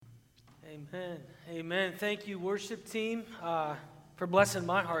Amen. Amen. Thank you, worship team, for blessing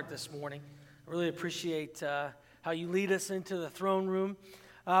my heart this morning. I really appreciate how you lead us into the throne room.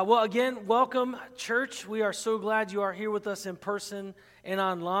 Well, again, welcome, church. We are so glad you are here with us in person and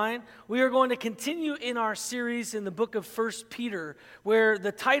online. We are going to continue in our series in the book of 1 Peter, where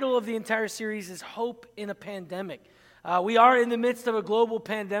the title of the entire series is Hope in a Pandemic. We are in the midst of a global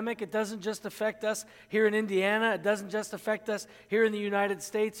pandemic. It doesn't just affect us here in Indiana. It doesn't just affect us here in the United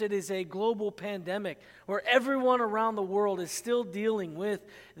States. It is a global pandemic where everyone around the world is still dealing with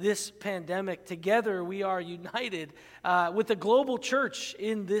this pandemic. Together, we are united with the global church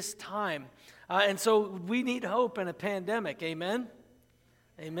in this time. And so we need hope in a pandemic. Amen?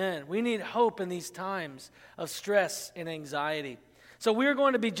 Amen. We need hope in these times of stress and anxiety. So we're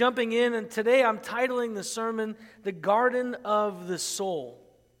going to be jumping in, and today I'm titling the sermon, The Garden of the Soul.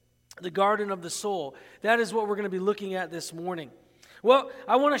 The Garden of the Soul. That is what we're going to be looking at this morning. Well,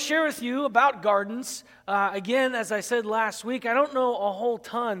 I want to share with you about gardens. Again, as I said last week, I don't know a whole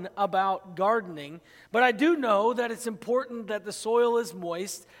ton about gardening, but I do know that it's important that the soil is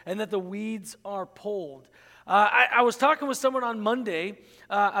moist and that the weeds are pulled. I was talking with someone on Monday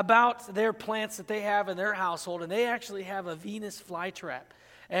about their plants that they have in their household, and they actually have a Venus flytrap.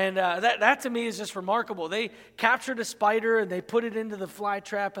 And that to me is just remarkable. They captured a spider and they put it into the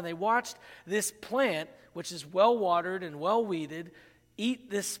flytrap, and they watched this plant, which is well watered and well weeded,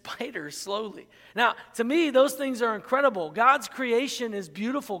 eat this spider slowly. Now, to me, those things are incredible. God's creation is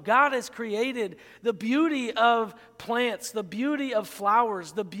beautiful. God has created the beauty of plants, the beauty of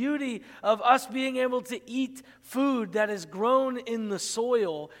flowers, the beauty of us being able to eat food that is grown in the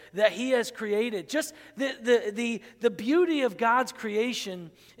soil that He has created. Just the beauty of God's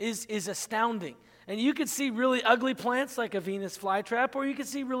creation is astounding. And you could see really ugly plants like a Venus flytrap, or you could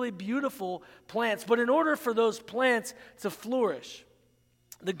see really beautiful plants. But in order for those plants to flourish,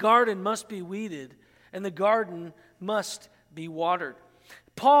 the garden must be weeded, and the garden must be watered.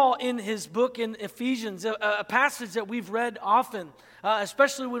 Paul, in his book in Ephesians, a passage that we've read often,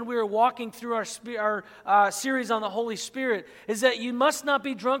 especially when we were walking through our series on the Holy Spirit, is that you must not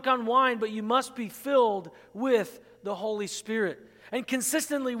be drunk on wine, but you must be filled with the Holy Spirit. And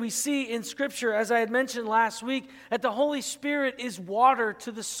consistently we see in Scripture, as I had mentioned last week, that the Holy Spirit is water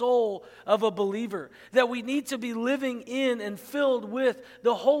to the soul of a believer. That we need to be living in and filled with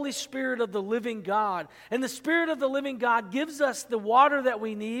the Holy Spirit of the living God. And the Spirit of the living God gives us the water that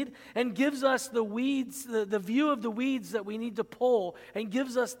we need and gives us the weeds, the view of the weeds that we need to pull, and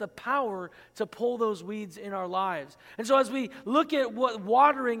gives us the power to pull those weeds in our lives. And so as we look at what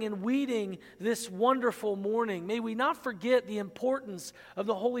watering and weeding this wonderful morning, may we not forget the importance of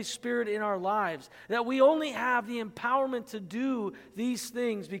the Holy Spirit in our lives, that we only have the empowerment to do these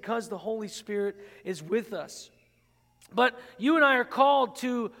things because the Holy Spirit is with us. But you and I are called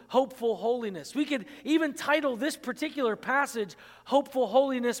to hopeful holiness. We could even title this particular passage Hopeful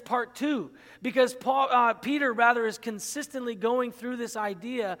Holiness Part 2, because Peter is consistently going through this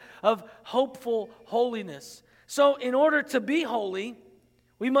idea of hopeful holiness. So in order to be holy,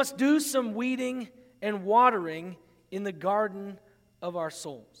 we must do some weeding and watering in the garden of our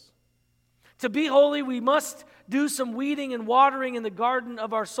souls. To be holy, we must do some weeding and watering in the garden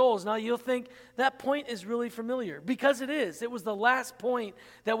of our souls. Now, you'll think that point is really familiar, because it is. It was the last point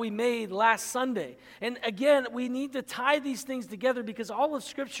that we made last Sunday. And again, we need to tie these things together because all of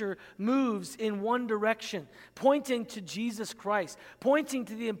Scripture moves in one direction, pointing to Jesus Christ, pointing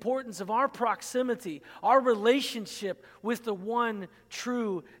to the importance of our proximity, our relationship with the one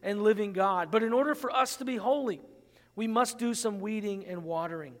true and living God. But in order for us to be holy, we must do some weeding and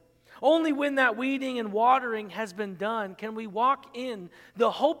watering. Only when that weeding and watering has been done can we walk in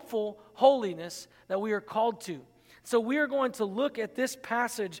the hopeful holiness that we are called to. So we are going to look at this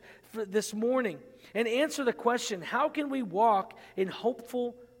passage for this morning and answer the question, how can we walk in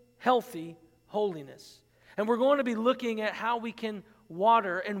hopeful, healthy holiness? And we're going to be looking at how we can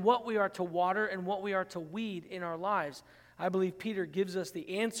water and what we are to water and what we are to weed in our lives. I believe Peter gives us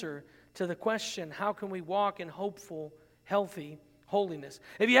the answer to the question, how can we walk in hopeful, healthy holiness?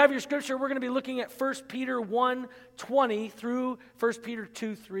 If you have your scripture, we're going to be looking at 1 Peter 1:20 through 1 Peter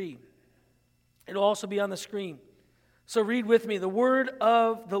 2:3. It'll also be on the screen. So read with me the word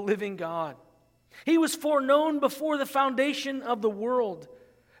of the living God. He was foreknown before the foundation of the world,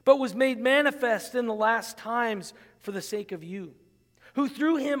 but was made manifest in the last times for the sake of you, who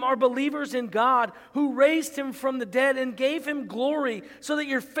through him are believers in God, who raised him from the dead and gave him glory, so that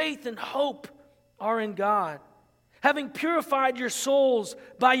your faith and hope are in God. Having purified your souls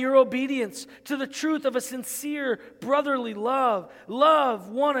by your obedience to the truth of a sincere brotherly love, love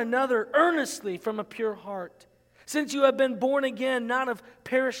one another earnestly from a pure heart, since you have been born again, not of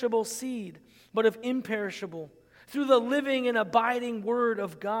perishable seed, but of imperishable, through the living and abiding word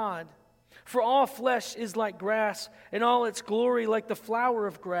of God. For all flesh is like grass, and all its glory like the flower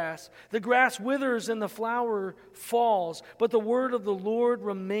of grass. The grass withers and the flower falls, but the word of the Lord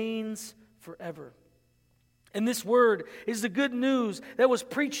remains forever. And this word is the good news that was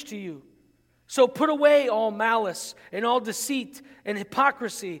preached to you. So put away all malice and all deceit and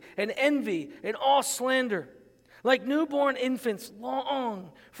hypocrisy and envy and all slander. Like newborn infants,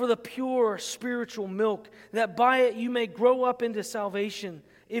 long for the pure spiritual milk, that by it you may grow up into salvation,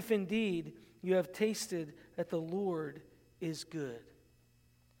 if indeed you have tasted that the Lord is good.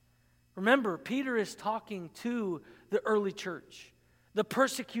 Remember, Peter is talking to the early church, the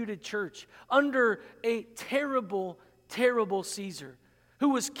persecuted church, under a terrible, terrible Caesar, who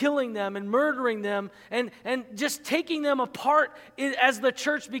was killing them and murdering them and just taking them apart as the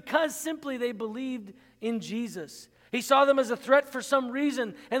church because simply they believed in Jesus. He saw them as a threat for some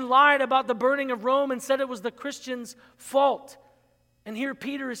reason and lied about the burning of Rome and said it was the Christians' fault. And here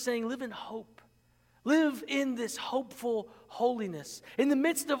Peter is saying, live in hope. Live in this hopeful holiness. In the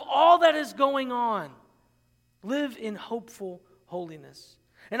midst of all that is going on, live in hopeful holiness.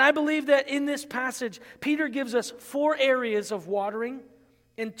 And I believe that in this passage, Peter gives us 4 areas of watering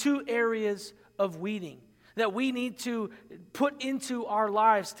and 2 areas of weeding that we need to put into our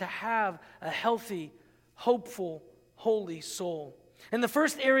lives to have a healthy, hopeful, holy soul. And the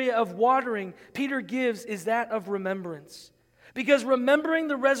first area of watering Peter gives is that of remembrance. Because remembering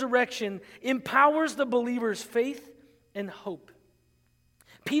the resurrection empowers the believer's faith and hope.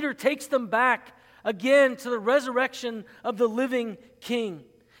 Peter takes them back again to the resurrection of the living King.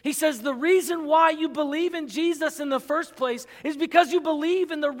 He says the reason why you believe in Jesus in the first place is because you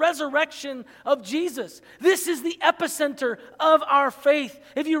believe in the resurrection of Jesus. This is the epicenter of our faith.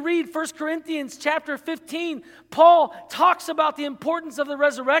 If you read 1 Corinthians chapter 15, Paul talks about the importance of the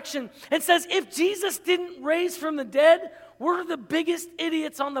resurrection and says if Jesus didn't raise from the dead, we're the biggest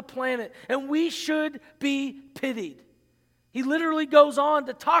idiots on the planet and we should be pitied. He literally goes on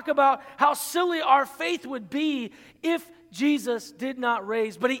to talk about how silly our faith would be if Jesus did not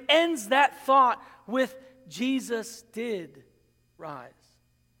raise. But he ends that thought with Jesus did rise.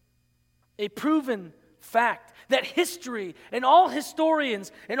 A proven fact that history and all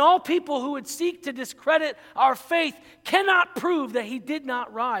historians and all people who would seek to discredit our faith cannot prove that he did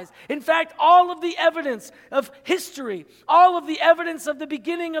not rise. In fact, all of the evidence of history, all of the evidence of the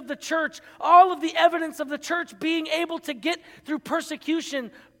beginning of the church, all of the evidence of the church being able to get through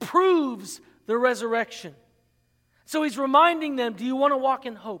persecution proves the resurrection. So he's reminding them, do you want to walk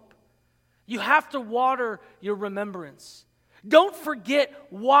in hope? You have to water your remembrance. Don't forget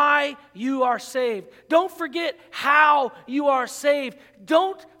why you are saved. Don't forget how you are saved.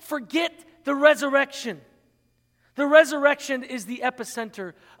 Don't forget the resurrection. The resurrection is the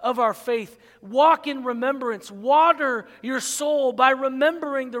epicenter of our faith. Walk in remembrance. Water your soul by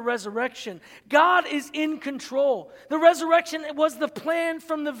remembering the resurrection. God is in control. The resurrection was the plan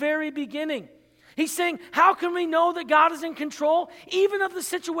from the very beginning. He's saying, how can we know that God is in control, even of the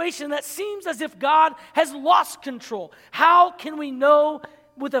situation that seems as if God has lost control? How can we know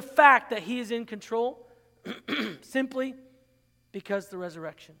with a fact that he is in control? Simply because the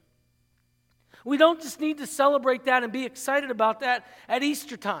resurrection. We don't just need to celebrate that and be excited about that at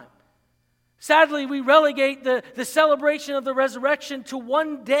Easter time. Sadly, we relegate the celebration of the resurrection to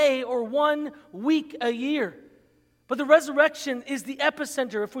one day or 1 week a year. But the resurrection is the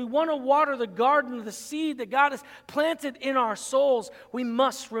epicenter. If we want to water the garden, the seed that God has planted in our souls, we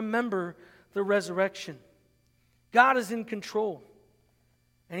must remember the resurrection. God is in control.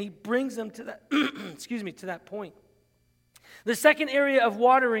 And he brings them to that, to that point. The second area of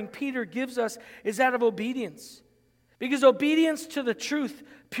watering Peter gives us is that of obedience. Because obedience to the truth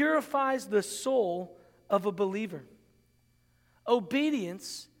purifies the soul of a believer.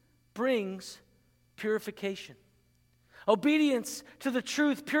 Obedience brings purification. Obedience to the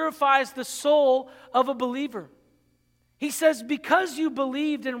truth purifies the soul of a believer. He says, because you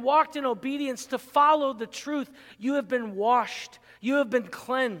believed and walked in obedience to follow the truth, you have been washed, you have been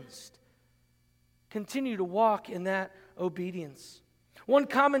cleansed. Continue to walk in that obedience. One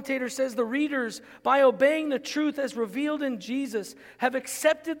commentator says the readers, by obeying the truth as revealed in Jesus, have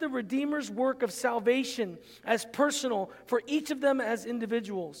accepted the Redeemer's work of salvation as personal for each of them as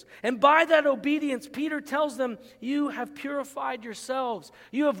individuals. And by that obedience, Peter tells them, you have purified yourselves.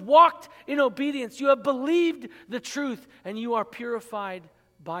 You have walked in obedience. You have believed the truth, and you are purified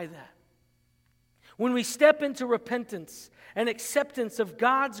by that. When we step into repentance and acceptance of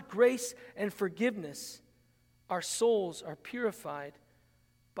God's grace and forgiveness, our souls are purified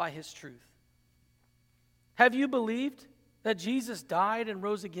by his truth. Have you believed that Jesus died and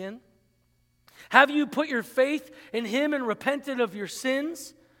rose again? Have you put your faith in Him and repented of your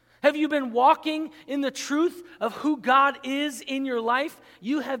sins? Have you been walking in the truth of who God is in your life?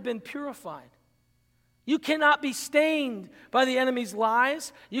 You have been purified. You cannot be stained by the enemy's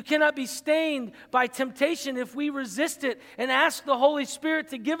lies. You cannot be stained by temptation if we resist it and ask the Holy Spirit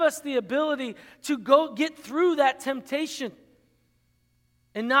to give us the ability to go get through that temptation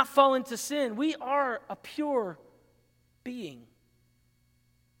and not fall into sin. We are a pure being.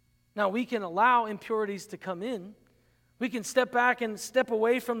 Now, we can allow impurities to come in. We can step back and step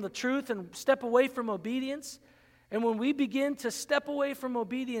away from the truth and step away from obedience. And when we begin to step away from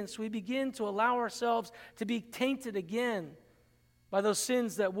obedience, we begin to allow ourselves to be tainted again by those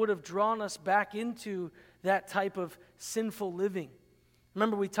sins that would have drawn us back into that type of sinful living.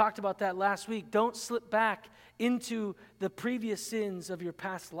 Remember, we talked about that last week. Don't slip back into the previous sins of your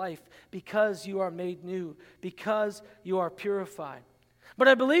past life because you are made new, because you are purified. But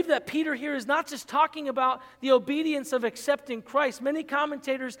I believe that Peter here is not just talking about the obedience of accepting Christ. Many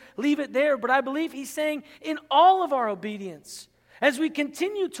commentators leave it there, but I believe he's saying in all of our obedience, as we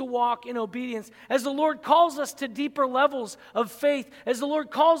continue to walk in obedience, as the Lord calls us to deeper levels of faith, as the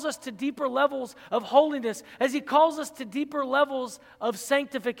Lord calls us to deeper levels of holiness, as He calls us to deeper levels of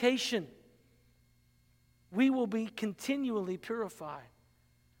sanctification, we will be continually purified.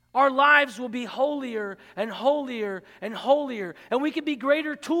 Our lives will be holier and holier and holier. And we can be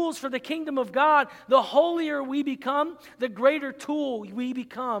greater tools for the kingdom of God. The holier we become, the greater tool we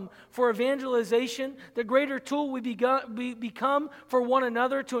become for evangelization, the greater tool we become for one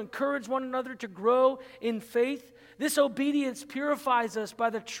another, to encourage one another to grow in faith. This obedience purifies us by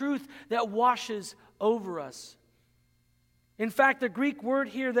the truth that washes over us. In fact, the Greek word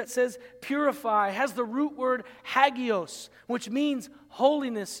here that says purify has the root word hagios, which means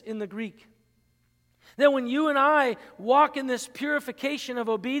holiness in the Greek. That when you and I walk in this purification of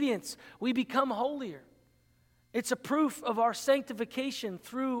obedience, we become holier. It's a proof of our sanctification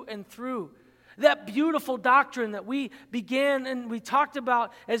through and through. That beautiful doctrine that we began and we talked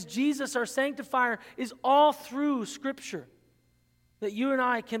about as Jesus our sanctifier is all through Scripture. That you and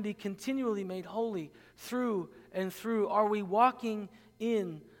I can be continually made holy through and through. Are we walking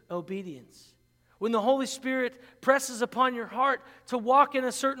in obedience? When the Holy Spirit presses upon your heart to walk in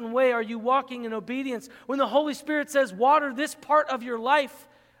a certain way, are you walking in obedience? When the Holy Spirit says, water this part of your life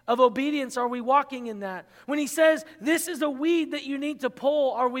of obedience, are we walking in that? When He says, this is a weed that you need to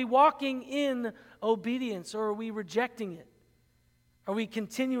pull, are we walking in obedience, or are we rejecting it? Are we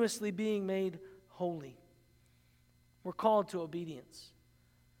continuously being made holy? We're called to obedience.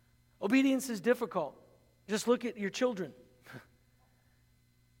 Obedience is difficult. Just look at your children.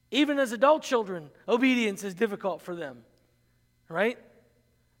 Even as adult children, obedience is difficult for them, right?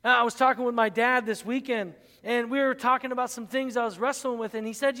 I was talking with my dad this weekend, and we were talking about some things I was wrestling with, and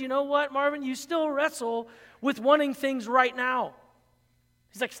he said, you know what, Marvin, you still wrestle with wanting things right now.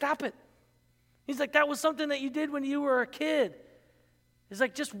 He's like, stop it. He's like, that was something that you did when you were a kid. He's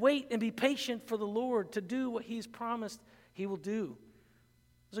like, just wait and be patient for the Lord to do what He's promised He will do.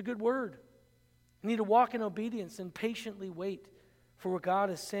 It's a good word. You need to walk in obedience and patiently wait for what God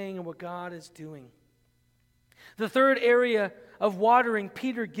is saying and what God is doing. The third area of watering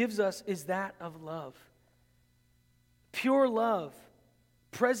Peter gives us is that of love. Pure love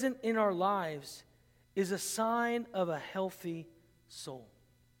present in our lives is a sign of a healthy soul.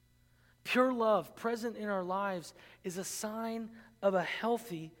 Pure love present in our lives is a sign of a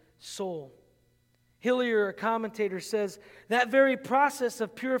healthy soul. Hillier, a commentator, says that very process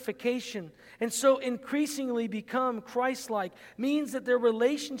of purification and so increasingly become Christ-like means that their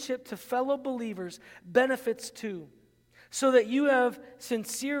relationship to fellow believers benefits too, so that you have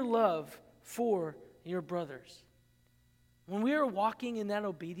sincere love for your brothers. When we are walking in that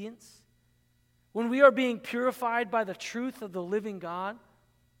obedience, when we are being purified by the truth of the living God,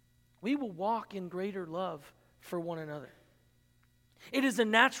 we will walk in greater love for one another. It is a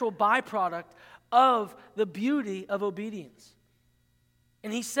natural byproduct of the beauty of obedience.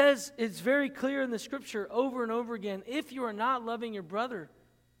 And he says, it's very clear in the Scripture over and over again, if you are not loving your brother,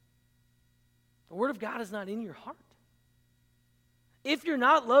 the Word of God is not in your heart. If you're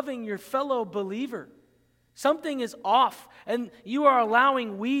not loving your fellow believer, something is off, and you are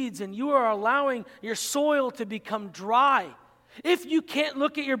allowing weeds, and you are allowing your soil to become dry. If you can't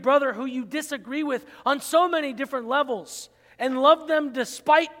look at your brother who you disagree with on so many different levels and love them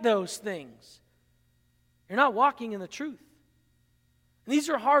despite those things, you're not walking in the truth. And these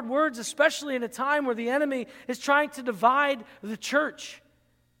are hard words, especially in a time where the enemy is trying to divide the church.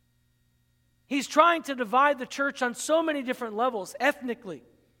 He's trying to divide the church on so many different levels, ethnically,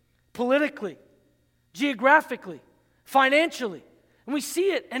 politically, geographically, financially. And we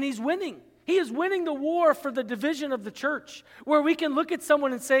see it, and he's winning. He is winning the war for the division of the church, where we can look at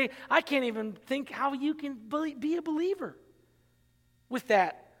someone and say, I can't even think how you can be a believer with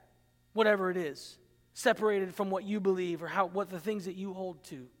that, whatever it is, separated from what you believe or what the things that you hold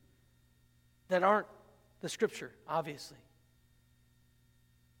to that aren't the Scripture, obviously.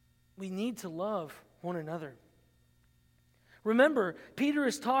 We need to love one another. Remember, Peter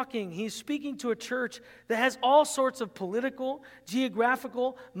is talking, he's speaking to a church that has all sorts of political,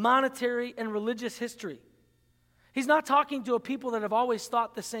 geographical, monetary, and religious history. He's not talking to a people that have always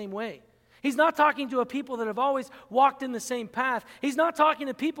thought the same way. He's not talking to a people that have always walked in the same path. He's not talking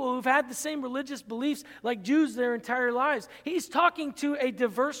to people who've had the same religious beliefs like Jews their entire lives. He's talking to a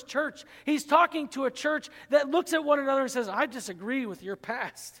diverse church. He's talking to a church that looks at one another and says, I disagree with your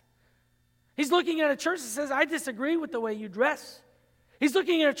past. He's looking at a church that says, I disagree with the way you dress. He's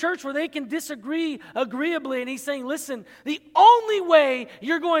looking at a church where they can disagree agreeably, and he's saying, listen, the only way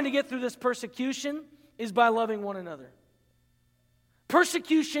you're going to get through this persecution is by loving one another.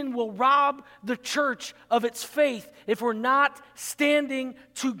 Persecution will rob the church of its faith if we're not standing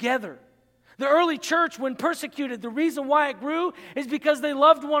together. The early church, when persecuted, the reason why it grew is because they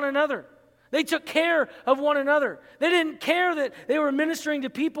loved one another. They took care of one another. They didn't care that they were ministering to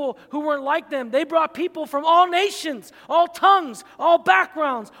people who weren't like them. They brought people from all nations, all tongues, all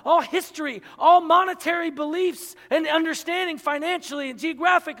backgrounds, all history, all monetary beliefs and understanding financially and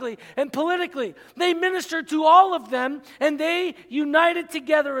geographically and politically. They ministered to all of them, and they united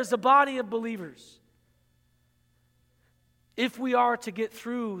together as a body of believers. If we are to get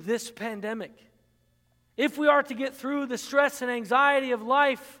through this pandemic, if we are to get through the stress and anxiety of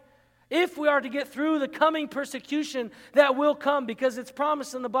life, if we are to get through the coming persecution that will come, because it's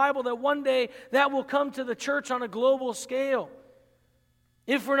promised in the Bible that one day that will come to the church on a global scale.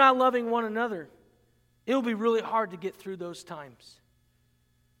 If we're not loving one another, it'll be really hard to get through those times.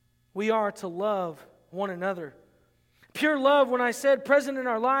 We are to love one another. Pure love, when I said present in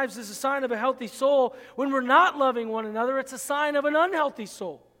our lives, is a sign of a healthy soul. When we're not loving one another, it's a sign of an unhealthy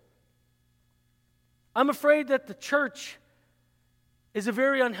soul. I'm afraid that the church is a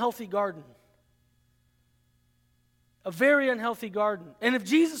very unhealthy garden. A very unhealthy garden. And if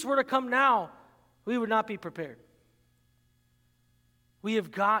Jesus were to come now, we would not be prepared. We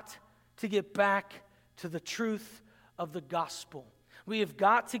have got to get back to the truth of the gospel. We have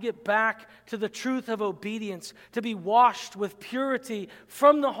got to get back to the truth of obedience, to be washed with purity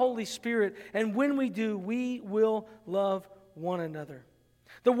from the Holy Spirit. And when we do, we will love one another.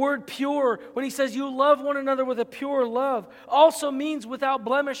 The word pure, when he says you love one another with a pure love, also means without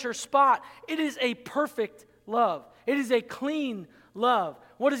blemish or spot. It is a perfect love. It is a clean love.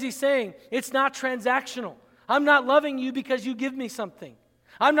 What is he saying? It's not transactional. I'm not loving you because you give me something.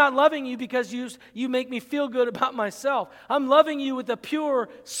 I'm not loving you because you make me feel good about myself. I'm loving you with a pure,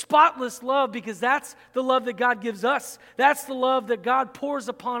 spotless love because that's the love that God gives us. That's the love that God pours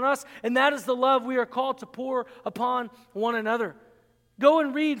upon us, and that is the love we are called to pour upon one another. Go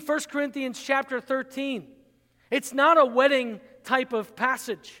and read 1 Corinthians chapter 13. It's not a wedding type of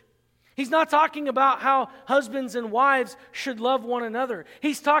passage. He's not talking about how husbands and wives should love one another.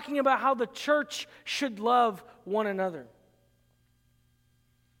 He's talking about how the church should love one another.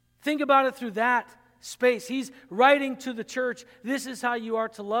 Think about it through that space. He's writing to the church, this is how you are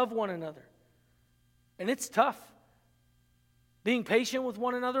to love one another. And it's tough. Being patient with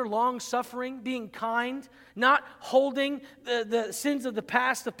one another, long-suffering, being kind, not holding the sins of the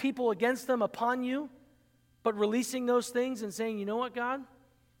past of people against them upon you, but releasing those things and saying, you know what, God?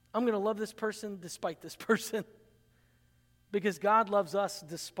 I'm going to love this person despite this person. Because God loves us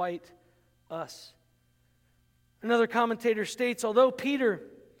despite us. Another commentator states, although Peter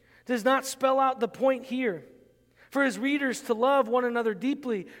does not spell out the point here, for his readers to love one another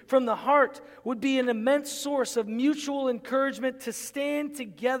deeply from the heart would be an immense source of mutual encouragement to stand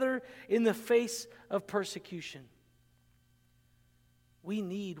together in the face of persecution. We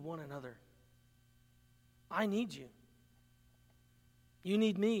need one another. I need you. You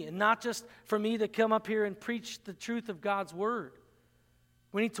need me. And not just for me to come up here and preach the truth of God's word.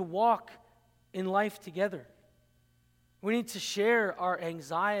 We need to walk in life together. We need to share our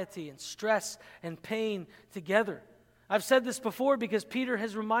anxiety and stress and pain together. I've said this before because Peter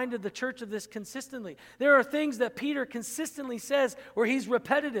has reminded the church of this consistently. There are things that Peter consistently says where he's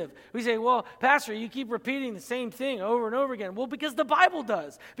repetitive. We say, well, Pastor, you keep repeating the same thing over and over again. Well, because the Bible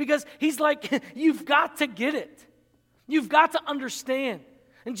does. Because he's like, you've got to get it. You've got to understand.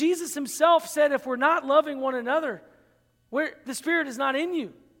 And Jesus himself said, if we're not loving one another, the Spirit is not in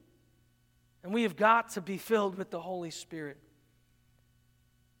you. And we have got to be filled with the Holy Spirit.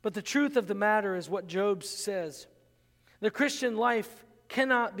 But the truth of the matter is what Job says. The Christian life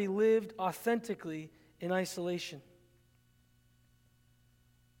cannot be lived authentically in isolation.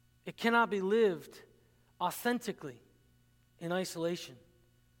 It cannot be lived authentically in isolation.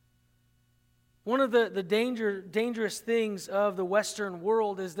 One of the dangerous things of the Western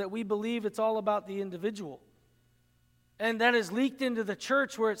world is that we believe it's all about the individual. And that is leaked into the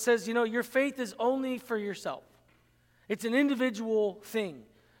church where it says, your faith is only for yourself. It's an individual thing.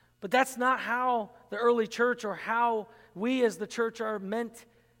 But that's not how the early church or how we as the church are meant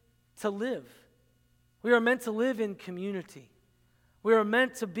to live. We are meant to live in community. We are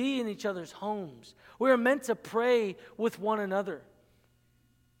meant to be in each other's homes. We are meant to pray with one another.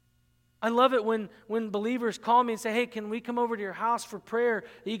 I love it when believers call me and say, hey, can we come over to your house for prayer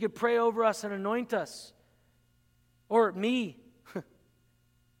that you could pray over us and anoint us? Or me.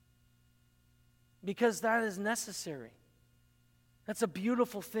 Because that is necessary. That's a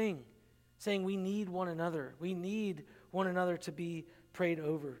beautiful thing, saying we need one another. We need one another to be prayed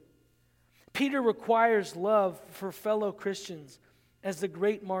over. Peter requires love for fellow Christians as the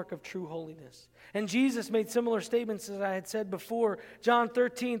great mark of true holiness. And Jesus made similar statements as I had said before. John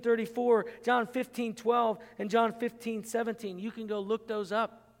 13:34, John 15:12, and John 15:17. You can go look those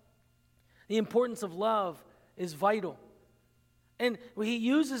up. The importance of love is vital. And he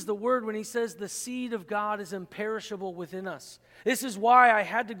uses the word when he says the seed of God is imperishable within us. This is why I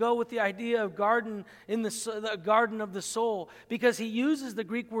had to go with the idea of garden in the garden of the soul, because he uses the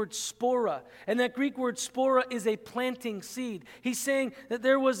Greek word spora, and that Greek word spora is a planting seed. He's saying that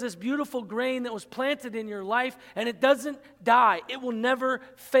there was this beautiful grain that was planted in your life, and it doesn't die. It will never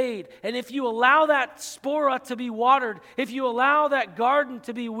fade. And if you allow that spora to be watered, if you allow that garden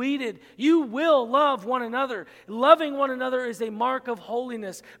to be weeded, you will love one another. Loving one another is a mark of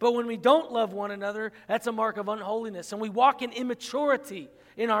holiness. But when we don't love one another, that's a mark of unholiness. And we walk in immaturity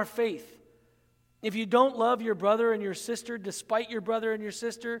in our faith. If you don't love your brother and your sister, despite your brother and your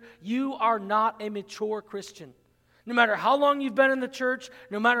sister, you are not a mature Christian. No matter how long you've been in the church,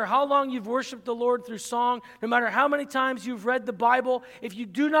 no matter how long you've worshiped the Lord through song, no matter how many times you've read the Bible, if you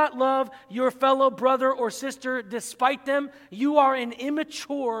do not love your fellow brother or sister despite them, you are an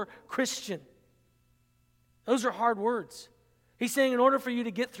immature Christian. Those are hard words. He's saying in order for you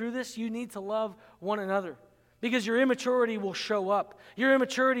to get through this, you need to love one another. Because your immaturity will show up. Your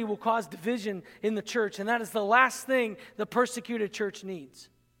immaturity will cause division in the church. And that is the last thing the persecuted church needs.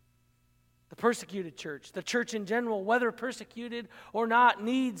 The persecuted church, the church in general, whether persecuted or not,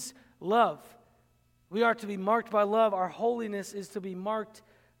 needs love. We are to be marked by love. Our holiness is to be marked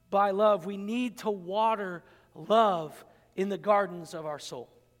by love. We need to water love in the gardens of our soul.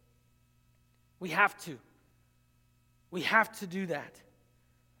 We have to. We have to do that.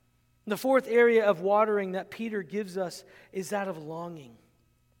 The fourth area of watering that Peter gives us is that of longing.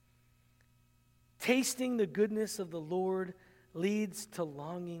 Tasting the goodness of the Lord leads to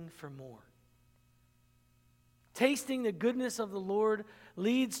longing for more. Tasting the goodness of the Lord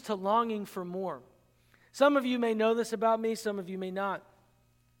leads to longing for more. Some of you may know this about me, some of you may not.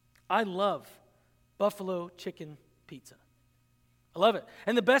 I love buffalo chicken pizza. I love it.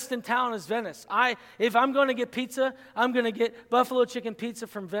 And the best in town is Venice. If I'm going to get pizza, I'm going to get buffalo chicken pizza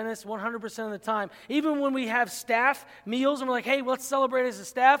from Venice 100% of the time. Even when we have staff meals and we're like, hey, let's celebrate as a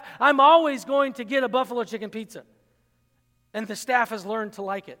staff, I'm always going to get a buffalo chicken pizza. And the staff has learned to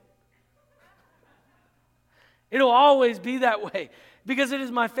like it. It'll always be that way because it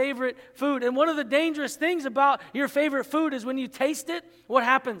is my favorite food. And one of the dangerous things about your favorite food is when you taste it, what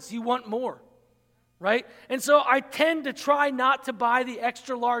happens? You want more. Right? And so I tend to try not to buy the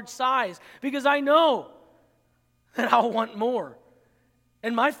extra large size because I know that I'll want more.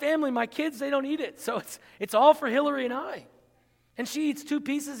 And my family, my kids, they don't eat it. So it's all for Hillary and I. And she eats 2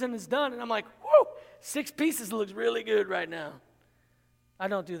 pieces and it's done. And I'm like, whoo, 6 pieces looks really good right now. I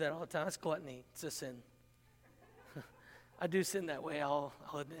don't do that all the time. That's gluttony. It's a sin. I do sin that way, I'll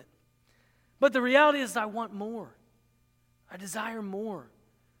admit. But the reality is I want more. I desire more.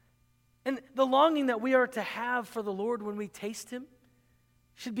 And the longing that we are to have for the Lord when we taste Him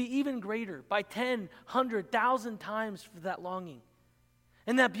should be even greater by 10, 100, 1,000 times for that longing.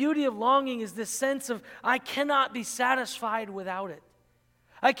 And that beauty of longing is this sense of I cannot be satisfied without it.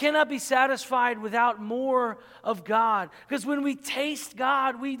 I cannot be satisfied without more of God. Because when we taste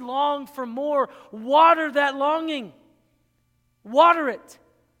God, we long for more. Water that longing. Water it.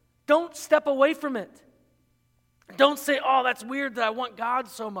 Don't step away from it. Don't say, oh, that's weird that I want God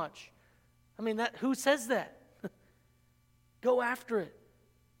so much. I mean, who says that? Go after it.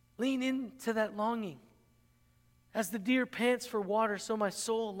 Lean into that longing. As the deer pants for water, so my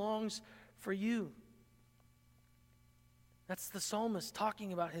soul longs for you. That's the psalmist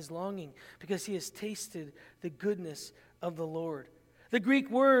talking about his longing because he has tasted the goodness of the Lord. The Greek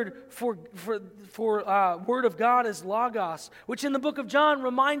word for word of God is logos, which in the book of John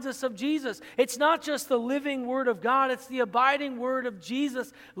reminds us of Jesus. It's not just the living word of God, it's the abiding word of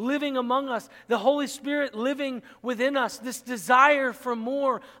Jesus living among us, the Holy Spirit living within us, this desire for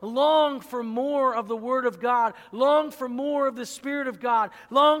more, long for more of the word of God, long for more of the Spirit of God,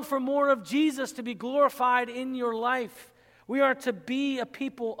 long for more of Jesus to be glorified in your life. We are to be a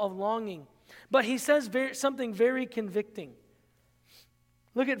people of longing. But he says something very convicting.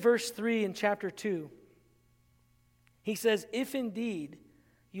 Look at verse 3 in chapter 2. He says, if indeed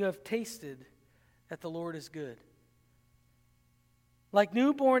you have tasted that the Lord is good. Like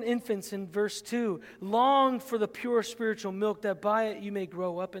newborn infants in verse 2, long for the pure spiritual milk, that by it you may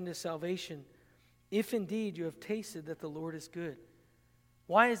grow up into salvation. If indeed you have tasted that the Lord is good.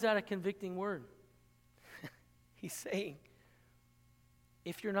 Why is that a convicting word? He's saying,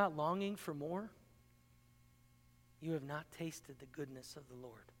 if you're not longing for more, you have not tasted the goodness of the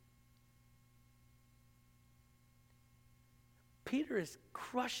Lord. Peter is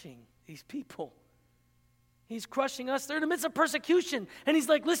crushing these people. He's crushing us. They're in the midst of persecution. And he's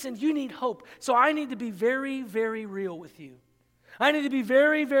like, listen, you need hope. So I need to be very, very real with you. I need to be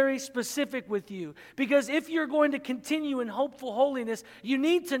very, very specific with you. Because if you're going to continue in hopeful holiness, you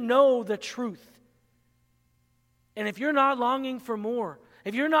need to know the truth. And if you're not longing for more,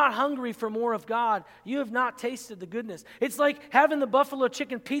 if you're not hungry for more of God, you have not tasted the goodness. It's like having the buffalo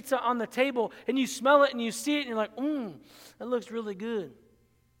chicken pizza on the table and you smell it and you see it and you're like, that looks really good.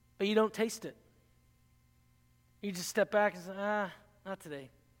 But you don't taste it. You just step back and say, not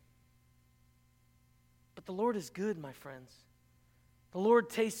today. But the Lord is good, my friends. The Lord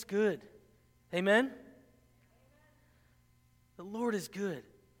tastes good. Amen? The Lord is good.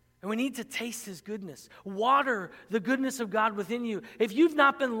 And we need to taste His goodness. Water the goodness of God within you. If you've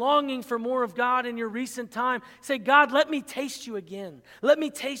not been longing for more of God in your recent time, say, God, let me taste you again. Let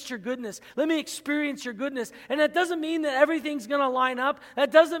me taste your goodness. Let me experience your goodness. And that doesn't mean that everything's going to line up.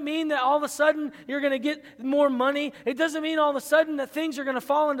 That doesn't mean that all of a sudden you're going to get more money. It doesn't mean all of a sudden that things are going to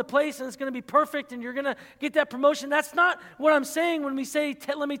fall into place and it's going to be perfect and you're going to get that promotion. That's not what I'm saying when we say,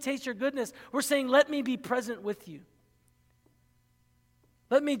 let me taste your goodness. We're saying, let me be present with you.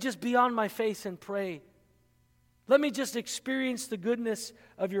 Let me just be on my face and pray. Let me just experience the goodness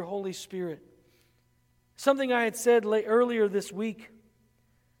of your Holy Spirit. Something I had said earlier this week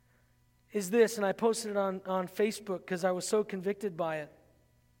is this, and I posted it on Facebook because I was so convicted by it.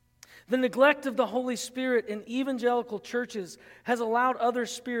 The neglect of the Holy Spirit in evangelical churches has allowed other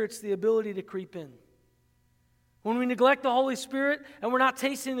spirits the ability to creep in. When we neglect the Holy Spirit and we're not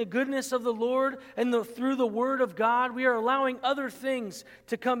tasting the goodness of the Lord and through the Word of God, we are allowing other things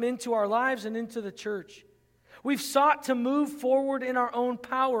to come into our lives and into the church. We've sought to move forward in our own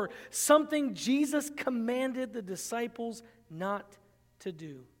power, something Jesus commanded the disciples not to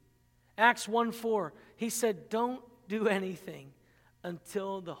do. Acts 1:4, He said, don't do anything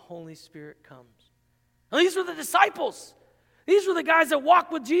until the Holy Spirit comes. Now, these were the disciples. These were the guys that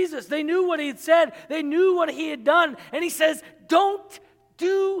walked with Jesus. They knew what He had said. They knew what He had done. And He says, don't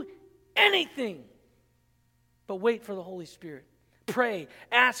do anything, but wait for the Holy Spirit. Pray.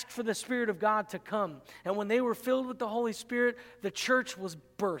 Ask for the Spirit of God to come. And when they were filled with the Holy Spirit, the church was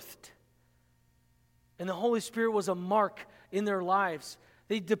birthed. And the Holy Spirit was a mark in their lives.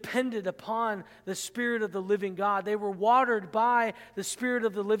 They depended upon the Spirit of the living God. They were watered by the Spirit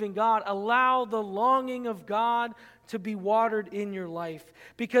of the living God. Allow the longing of God to be watered in your life,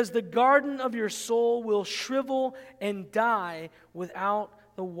 because the garden of your soul will shrivel and die without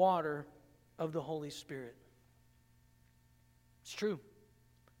the water of the Holy Spirit. It's true.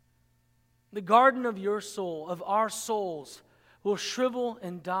 The garden of your soul, of our souls, will shrivel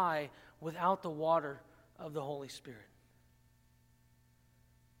and die without the water of the Holy Spirit.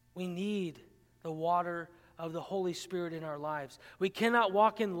 We need the water of the Holy Spirit in our lives. We cannot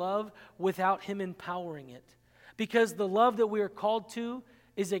walk in love without Him empowering it. Because the love that we are called to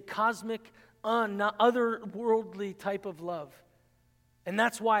is a cosmic, otherworldly type of love. And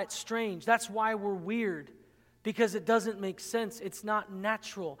that's why it's strange. That's why we're weird. Because it doesn't make sense. It's not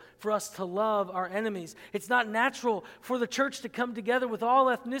natural for us to love our enemies. It's not natural for the church to come together with all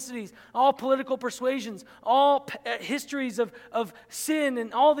ethnicities, all political persuasions, all histories of sin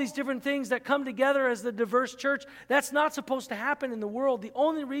and all these different things that come together as the diverse church. That's not supposed to happen in the world. The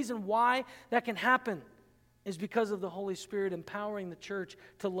only reason why that can happen is because of the Holy Spirit empowering the church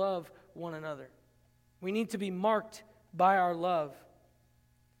to love one another. We need to be marked by our love.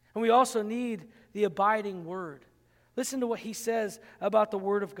 And we also need the abiding Word. Listen to what he says about the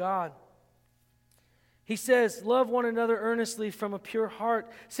Word of God. He says, love one another earnestly from a pure heart,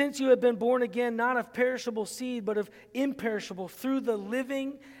 since you have been born again, not of perishable seed, but of imperishable, through the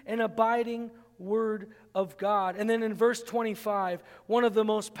living and abiding Word of God. And then in verse 25, one of the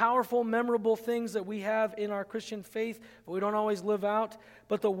most powerful, memorable things that we have in our Christian faith, but we don't always live out,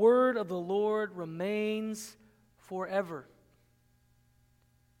 but the word of the Lord remains forever.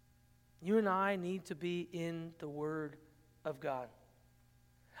 You and I need to be in the Word of God.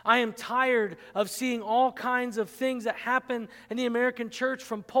 I am tired of seeing all kinds of things that happen in the American church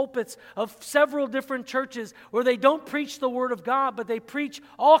from pulpits of several different churches where they don't preach the Word of God, but they preach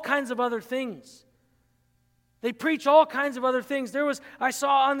all kinds of other things. They preach all kinds of other things. I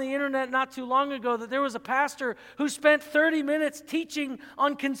saw on the internet not too long ago that there was a pastor who spent 30 minutes teaching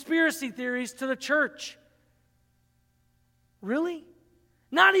on conspiracy theories to the church. Really?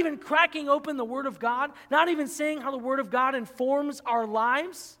 Not even cracking open the Word of God, not even saying how the Word of God informs our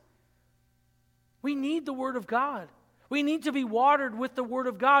lives. We need the Word of God. We need to be watered with the Word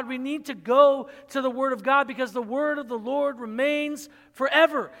of God. We need to go to the Word of God because the Word of the Lord remains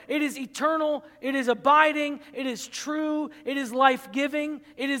forever. It is eternal, it is abiding, it is true, it is life-giving,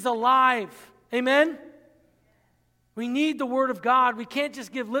 it is alive. Amen? We need the Word of God. We can't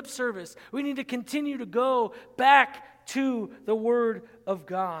just give lip service. We need to continue to go back to the Word of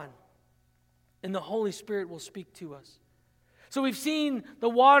God. And the Holy Spirit will speak to us. So we've seen the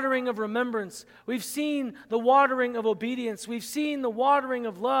watering of remembrance. We've seen the watering of obedience. We've seen the watering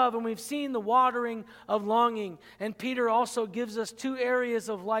of love. And we've seen the watering of longing. And Peter also gives us two areas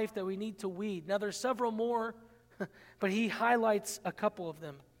of life that we need to weed. Now there's several more, but he highlights a couple of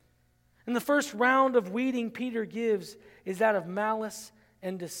them. And the first round of weeding Peter gives is that of malice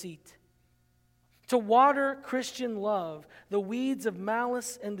and deceit. To water Christian love, the weeds of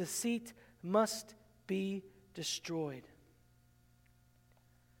malice and deceit must be destroyed.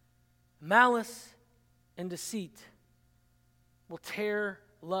 Malice and deceit will tear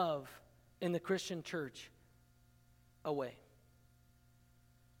love in the Christian church away.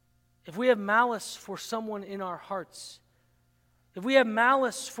 If we have malice for someone in our hearts, if we have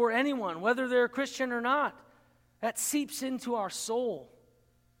malice for anyone, whether they're a Christian or not, that seeps into our soul.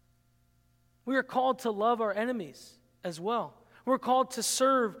 We are called to love our enemies as well. We're called to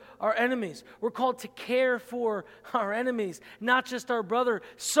serve our enemies. We're called to care for our enemies, not just our brother.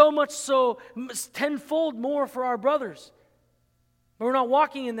 So much so, tenfold more for our brothers. But we're not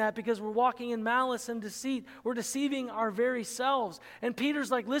walking in that because we're walking in malice and deceit. We're deceiving our very selves. And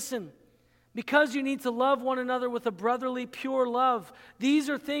Peter's like, listen, because you need to love one another with a brotherly, pure love, these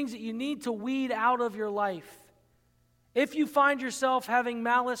are things that you need to weed out of your life. If you find yourself having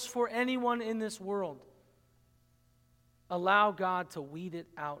malice for anyone in this world, allow God to weed it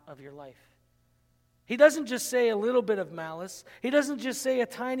out of your life. He doesn't just say a little bit of malice. He doesn't just say a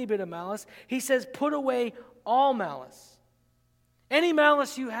tiny bit of malice. He says put away all malice. Any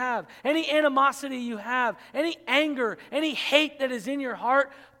malice you have, any animosity you have, any anger, any hate that is in your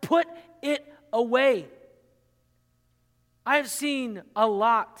heart, put it away. I've seen a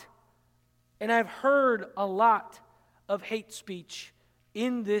lot and I've heard a lot of hate speech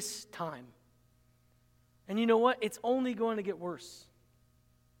in this time. And you know what? It's only going to get worse.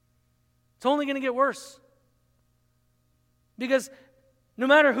 It's only going to get worse. Because no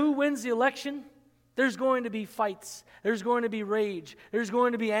matter who wins the election, there's going to be fights. There's going to be rage. There's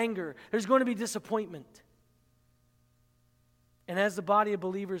going to be anger. There's going to be disappointment. And as the body of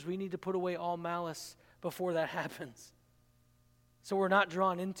believers, we need to put away all malice before that happens. So we're not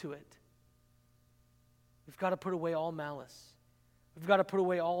drawn into it. We've got to put away all malice. We've got to put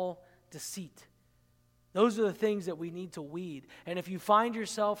away all deceit. Those are the things that we need to weed. And if you find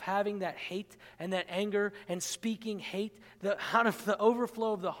yourself having that hate and that anger and speaking hate, out of the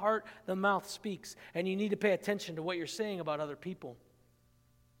overflow of the heart, the mouth speaks. And you need to pay attention to what you're saying about other people.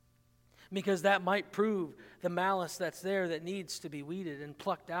 Because that might prove the malice that's there that needs to be weeded and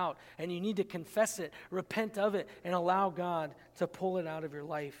plucked out. And you need to confess it, repent of it, and allow God to pull it out of your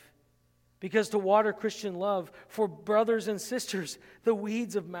life. Because to water Christian love for brothers and sisters, the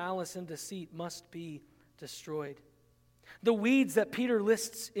weeds of malice and deceit must be destroyed. The weeds that Peter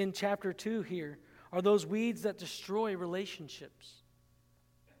lists in chapter 2 here are those weeds that destroy relationships.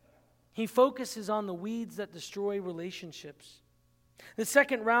 He focuses on the weeds that destroy relationships. The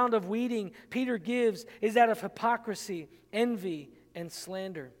second round of weeding Peter gives is that of hypocrisy, envy, and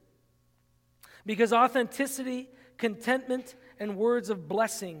slander. Because authenticity, contentment, and words of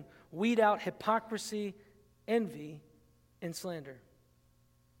blessing weed out hypocrisy, envy, and slander.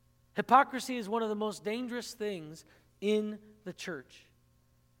 Hypocrisy is one of the most dangerous things in the church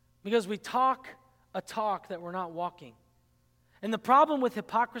because we talk a talk that we're not walking. And the problem with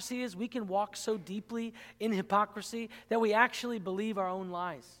hypocrisy is we can walk so deeply in hypocrisy that we actually believe our own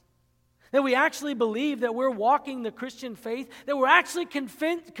lies. That we actually believe that we're walking the Christian faith, that we're actually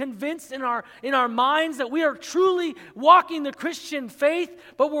convinced in our minds that we are truly walking the Christian faith,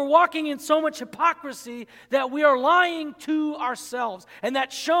 but we're walking in so much hypocrisy that we are lying to ourselves. And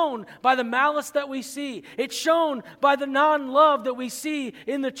that's shown by the malice that we see. It's shown by the non-love that we see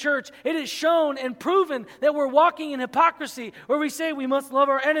in the church. It is shown and proven that we're walking in hypocrisy, where we say we must love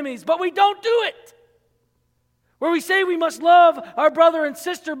our enemies, but we don't do it. Where we say we must love our brother and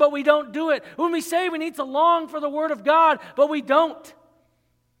sister, but we don't do it. When we say we need to long for the Word of God, but we don't.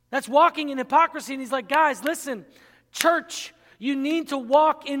 That's walking in hypocrisy. And he's like, guys, listen, church, you need to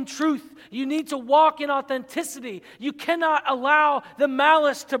walk in truth. You need to walk in authenticity. You cannot allow the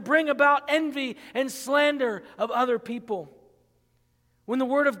malice to bring about envy and slander of other people. When the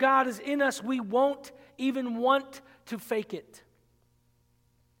Word of God is in us, we won't even want to fake it.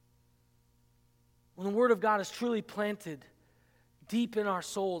 When the Word of God is truly planted deep in our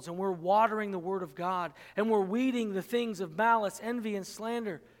souls and we're watering the Word of God and we're weeding the things of malice, envy, and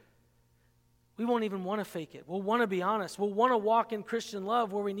slander, we won't even want to fake it. We'll want to be honest. We'll want to walk in Christian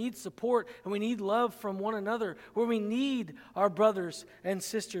love where we need support and we need love from one another, where we need our brothers and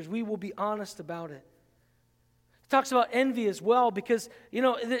sisters. We will be honest about it. It talks about envy as well because,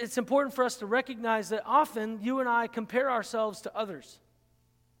 it's important for us to recognize that often you and I compare ourselves to others.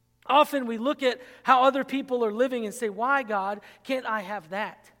 Often we look at how other people are living and say, why, God, can't I have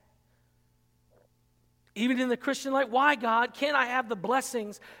that? Even in the Christian life, why, God, can't I have the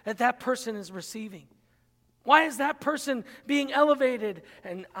blessings that that person is receiving? Why is that person being elevated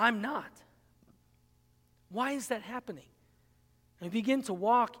and I'm not? Why is that happening? And we begin to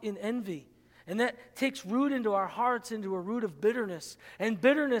walk in envy. And that takes root into our hearts, into a root of bitterness. And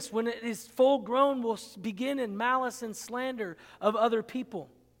bitterness, when it is full grown, will begin in malice and slander of other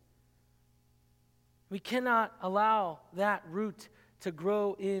people. We cannot allow that root to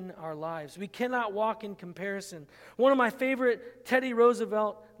grow in our lives. We cannot walk in comparison. One of my favorite Teddy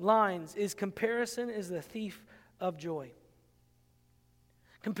Roosevelt lines is, comparison is the thief of joy.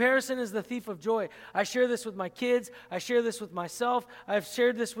 Comparison is the thief of joy. I share this with my kids. I share this with myself. I've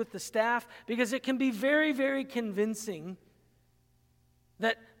shared this with the staff because it can be very, very convincing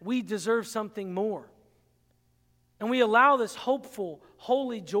that we deserve something more. And we allow this hopeful,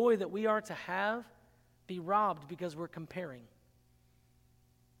 holy joy that we are to have be robbed because we're comparing.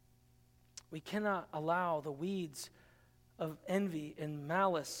 We cannot allow the weeds of envy and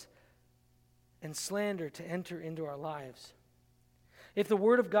malice and slander to enter into our lives. If the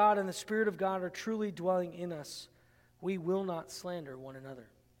Word of God and the Spirit of God are truly dwelling in us, we will not slander one another.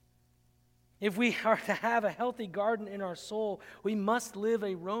 If we are to have a healthy garden in our soul, we must live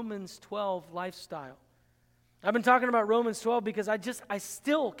a Romans 12 lifestyle. I've been talking about Romans 12 because I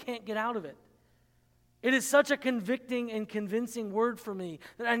still can't get out of it. It is such a convicting and convincing word for me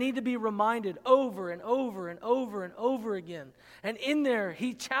that I need to be reminded over and over and over and over again. And in there,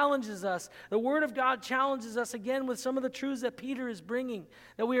 he challenges us. The Word of God challenges us again with some of the truths that Peter is bringing,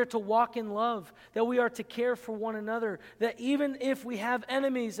 that we are to walk in love, that we are to care for one another, that even if we have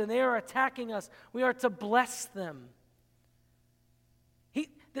enemies and they are attacking us, we are to bless them.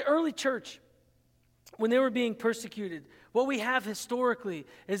 The early church, when they were being persecuted, what we have historically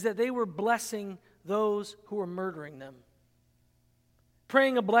is that they were blessing those who were murdering them.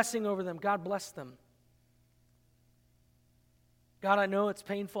 Praying a blessing over them. God bless them. God, I know it's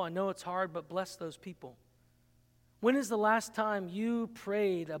painful. I know it's hard, but bless those people. When is the last time you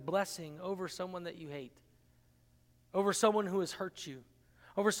prayed a blessing over someone that you hate? Over someone who has hurt you?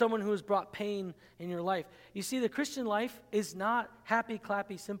 Over someone who has brought pain in your life? You see, the Christian life is not happy,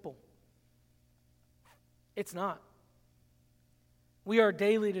 clappy, simple. It's not. We are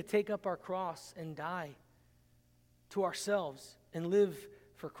daily to take up our cross and die to ourselves and live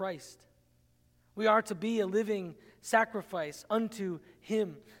for Christ. We are to be a living sacrifice unto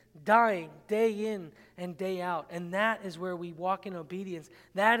Him, dying day in and day out. And that is where we walk in obedience.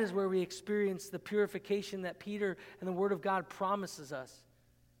 That is where we experience the purification that Peter and the Word of God promises us.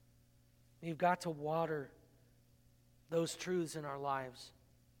 We've got to water those truths in our lives.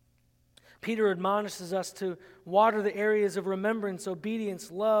 Peter admonishes us to water the areas of remembrance,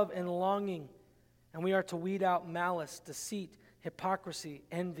 obedience, love, and longing. And we are to weed out malice, deceit, hypocrisy,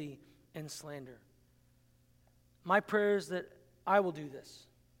 envy, and slander. My prayer is that I will do this.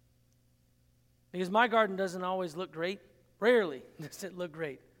 Because my garden doesn't always look great. Rarely does it look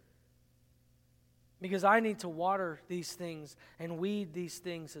great. Because I need to water these things and weed these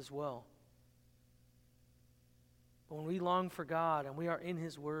things as well. But when we long for God and we are in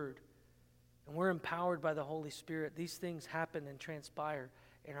His Word, and we're empowered by the Holy Spirit, these things happen and transpire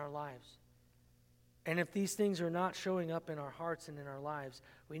in our lives. And if these things are not showing up in our hearts and in our lives,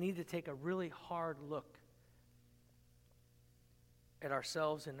 we need to take a really hard look at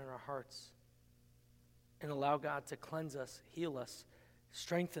ourselves and in our hearts and allow God to cleanse us, heal us,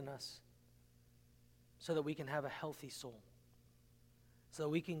 strengthen us so that we can have a healthy soul, so that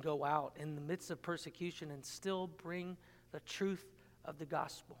we can go out in the midst of persecution and still bring the truth of the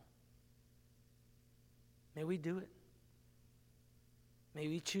gospel. May we do it. May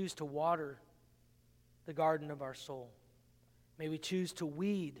we choose to water the garden of our soul. May we choose to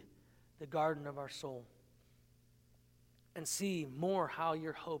weed the garden of our soul and see more how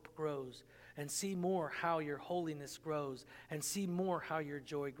your hope grows, and see more how your holiness grows, and see more how your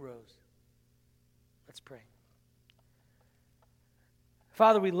joy grows. Let's pray.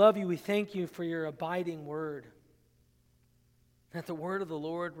 Father, we love you. We thank you for your abiding word, that the word of the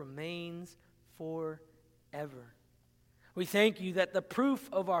Lord remains forever. We thank you that the proof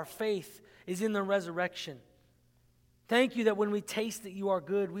of our faith is in the resurrection. Thank you that when we taste that you are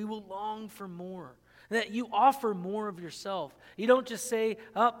good, we will long for more, that you offer more of yourself. You don't just say,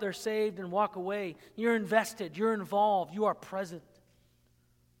 oh, they're saved and walk away. You're invested, you're involved, you are present.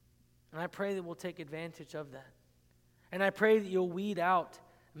 And I pray that we'll take advantage of that. And I pray that you'll weed out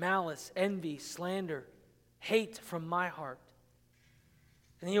malice, envy, slander, hate from my heart.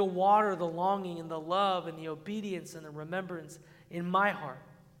 And you'll water the longing and the love and the obedience and the remembrance in my heart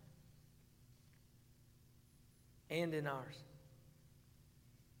and in ours.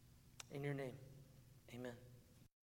 In your name, amen.